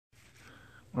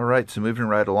All right, so moving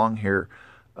right along here,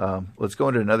 let's go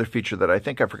into another feature that I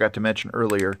think I forgot to mention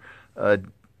earlier.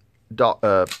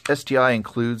 STI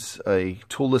includes a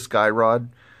toolless guide rod,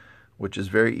 which is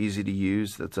very easy to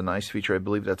use. That's a nice feature. I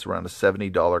believe that's around a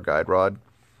 $70 guide rod.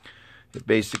 It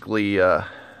basically,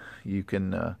 you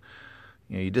can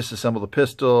you disassemble the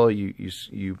pistol,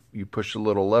 you push a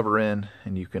little lever in,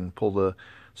 and you can pull the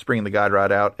spring and the guide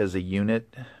rod out as a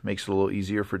unit. Makes it a little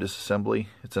easier for disassembly.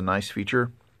 It's a nice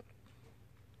feature.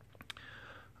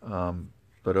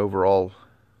 But overall,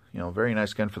 very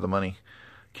nice gun for the money.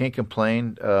 Can't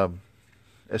complain.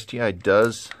 STI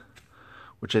does,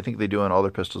 which I think they do on all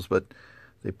their pistols, but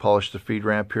they polished the feed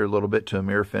ramp here a little bit to a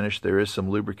mirror finish. There is some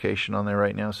lubrication on there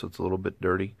right now, so it's a little bit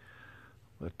dirty.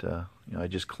 But I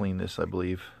just cleaned this, I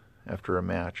believe, after a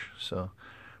match, so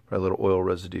probably a little oil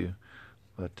residue.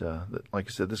 But like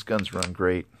I said, this gun's run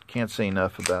great. Can't say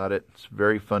enough about it. It's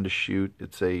very fun to shoot.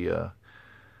 It's an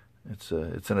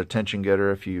attention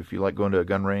getter if you like going to a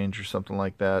gun range or something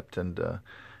like that, and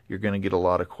you're going to get a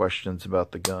lot of questions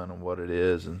about the gun and what it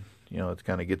is, and it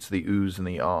kind of gets the oohs and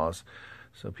the ahs.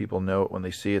 So people know it when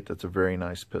they see it. That's a very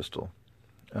nice pistol.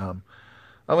 I'm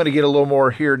going to get a little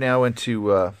more here now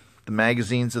into the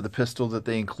magazines of the pistol that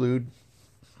they include.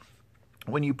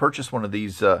 When you purchase one of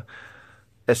these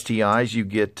STIs, you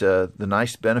get the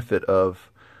nice benefit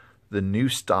of the new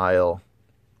style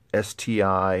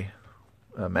STI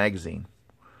magazine.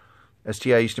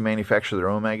 STI used to manufacture their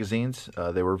own magazines.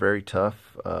 They were very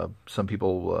tough. Some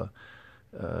people,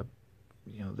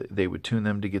 they would tune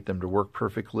them to get them to work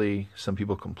perfectly. Some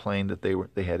people complained that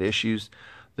they had issues.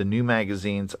 The new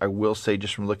magazines, I will say,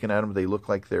 just from looking at them, they look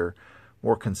like they're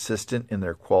more consistent in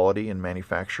their quality and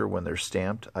manufacture when they're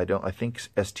stamped. I think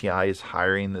STI is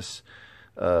hiring this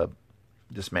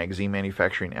magazine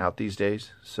manufacturing out these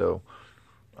days. So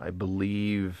I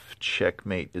believe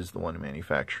Checkmate is the one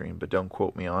manufacturing, but don't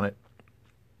quote me on it.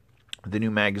 The new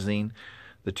magazine,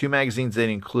 the two magazines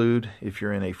they include, if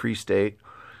you're in a free state,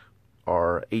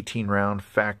 are 18-round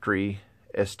factory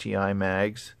STI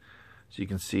mags. So you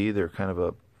can see they're kind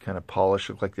of polished,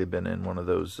 look like they've been in one of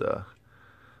those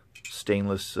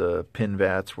stainless pin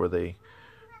vats where they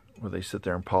sit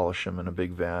there and polish them in a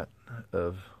big vat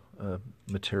of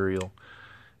material.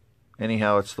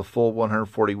 Anyhow, it's the full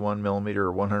 141 millimeter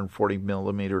or 140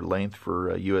 millimeter length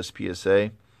for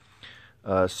USPSA.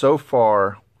 So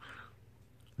far,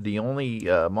 the only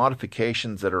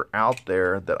modifications that are out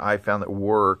there that I found that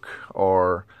work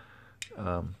are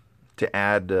to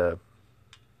add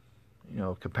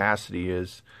capacity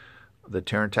is the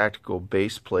Terran Tactical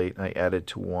base plate. I added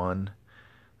to one.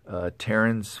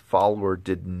 Terran's follower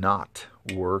did not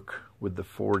work with the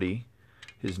 40,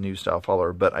 his new style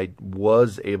follower, but I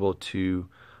was able to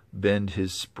bend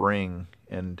his spring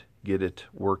and get it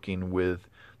working with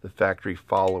the factory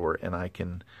follower, and I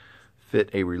can fit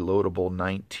a reloadable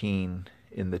 19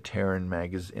 in the Terran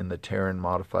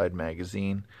modified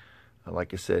magazine.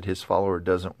 Like I said, his follower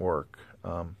doesn't work,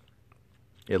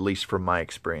 at least from my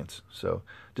experience. So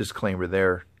disclaimer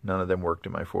there, none of them worked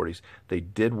in my 40s. They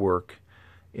did work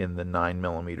in the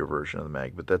 9mm version of the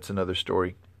mag, but that's another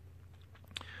story.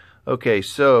 Okay,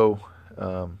 so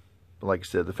like I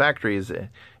said, the factory is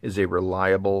a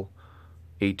reliable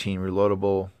 18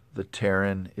 reloadable. The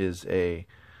Terran is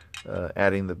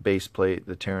adding the base plate,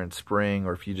 the Terran spring,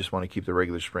 or if you just want to keep the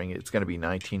regular spring, it's going to be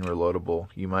 19 reloadable.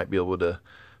 You might be able to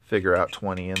figure out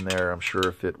 20 in there, I'm sure,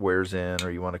 if it wears in, or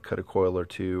you want to cut a coil or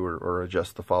two, or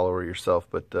adjust the follower yourself,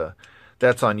 but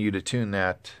that's on you to tune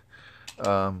that.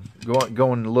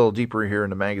 Going a little deeper here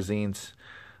into magazines,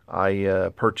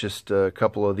 I purchased a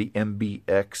couple of the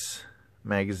MBX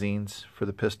magazines for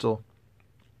the pistol,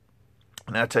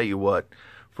 and I'll tell you what,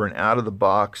 for an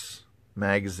out-of-the-box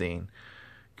magazine,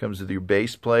 comes with your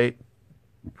base plate,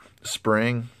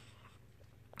 spring,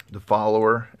 the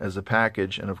follower as a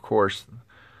package, and of course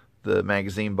the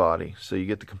magazine body. So you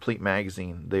get the complete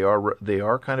magazine. They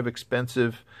are kind of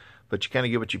expensive, but you kind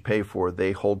of get what you pay for.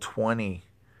 They hold 20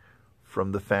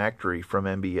 from the factory from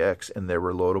MBX, and they're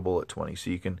reloadable at 20.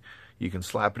 So you can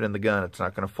slap it in the gun. It's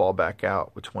not going to fall back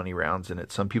out with 20 rounds in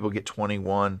it. Some people get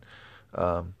 21.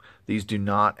 These do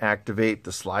not activate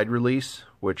the slide release,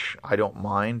 which I don't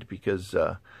mind because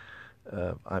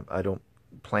I don't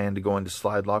plan to go into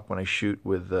slide lock when I shoot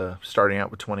with starting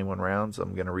out with 21 rounds.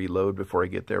 I'm going to reload before I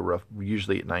get there,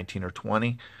 usually at 19 or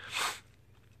 20,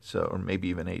 so, or maybe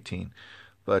even 18.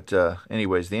 But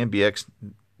anyways, the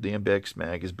MBX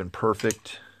mag has been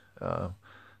perfect.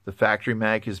 The factory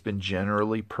mag has been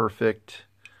generally perfect,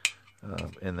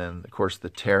 and then of course the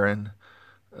Terran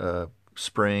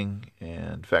spring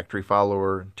and factory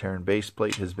follower, Terran base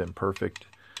plate has been perfect.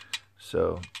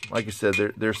 So, like I said,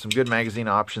 there's some good magazine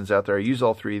options out there. I use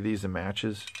all three of these in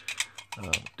matches.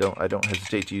 I don't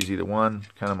hesitate to use either one.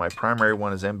 Kind of my primary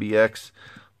one is MBX,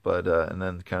 but and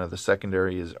then kind of the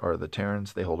secondary are the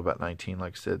Terrans. They hold about 19.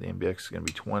 Like I said, the MBX is going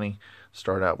to be 20.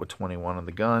 Start out with 21 on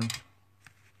the gun.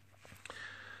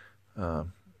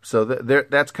 So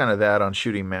that's kind of that on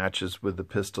shooting matches with the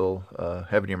pistol,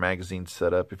 having your magazines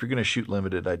set up. If you're going to shoot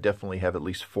limited, I definitely have at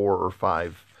least 4 or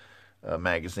 5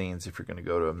 magazines if you're going to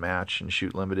go to a match and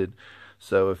shoot limited.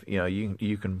 So if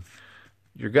you can,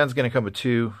 your gun's going to come with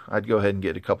 2. I'd go ahead and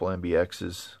get a couple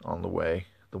MBXs on the way,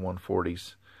 the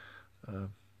 140s.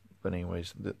 But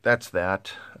anyways, that's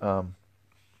that.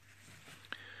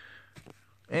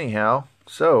 Anyhow,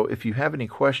 so if you have any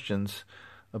questions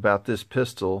about this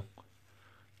pistol,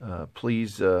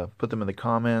 please put them in the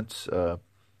comments,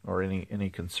 or any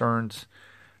concerns.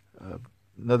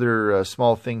 Another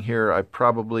small thing here I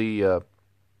probably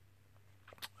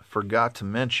forgot to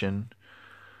mention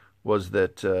was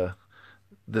that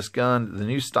this gun, the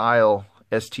new style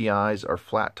STIs are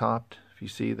flat topped. If you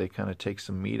see, they kind of take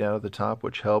some meat out of the top,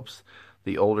 which helps.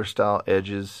 The older style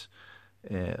edges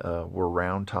were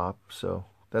round top, so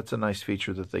that's a nice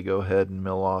feature that they go ahead and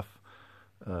mill off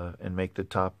and make the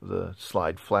top of the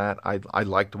slide flat. I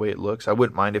like the way it looks. I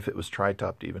wouldn't mind if it was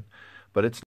tri-topped even, but it's